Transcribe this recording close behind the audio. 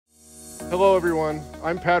Hello everyone,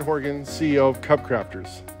 I'm Pat Horgan, CEO of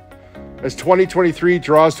CubCrafters. As 2023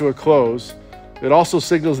 draws to a close, it also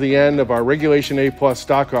signals the end of our Regulation A+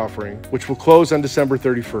 stock offering, which will close on December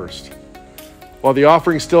 31st. While the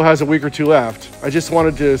offering still has a week or two left, I just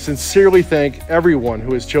wanted to sincerely thank everyone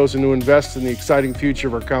who has chosen to invest in the exciting future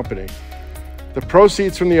of our company. The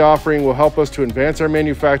proceeds from the offering will help us to advance our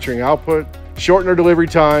manufacturing output, shorten our delivery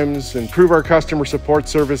times, improve our customer support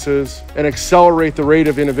services, and accelerate the rate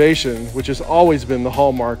of innovation, which has always been the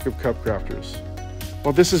hallmark of CubCrafters.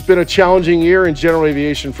 While this has been a challenging year in general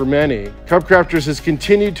aviation for many, CubCrafters has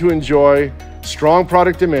continued to enjoy strong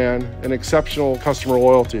product demand and exceptional customer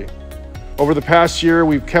loyalty. Over the past year,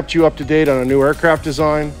 we've kept you up to date on a new aircraft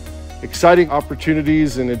design, exciting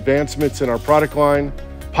opportunities and advancements in our product line,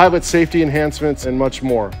 pilot safety enhancements, and much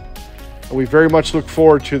more. And we very much look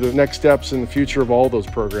forward to the next steps in the future of all those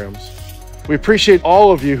programs. We appreciate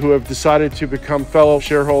all of you who have decided to become fellow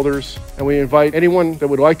shareholders, and we invite anyone that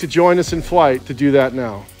would like to join us in flight to do that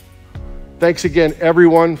now. Thanks again,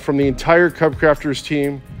 everyone, from the entire CubCrafters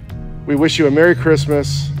team. We wish you a Merry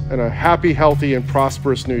Christmas and a happy, healthy, and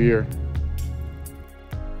prosperous New Year.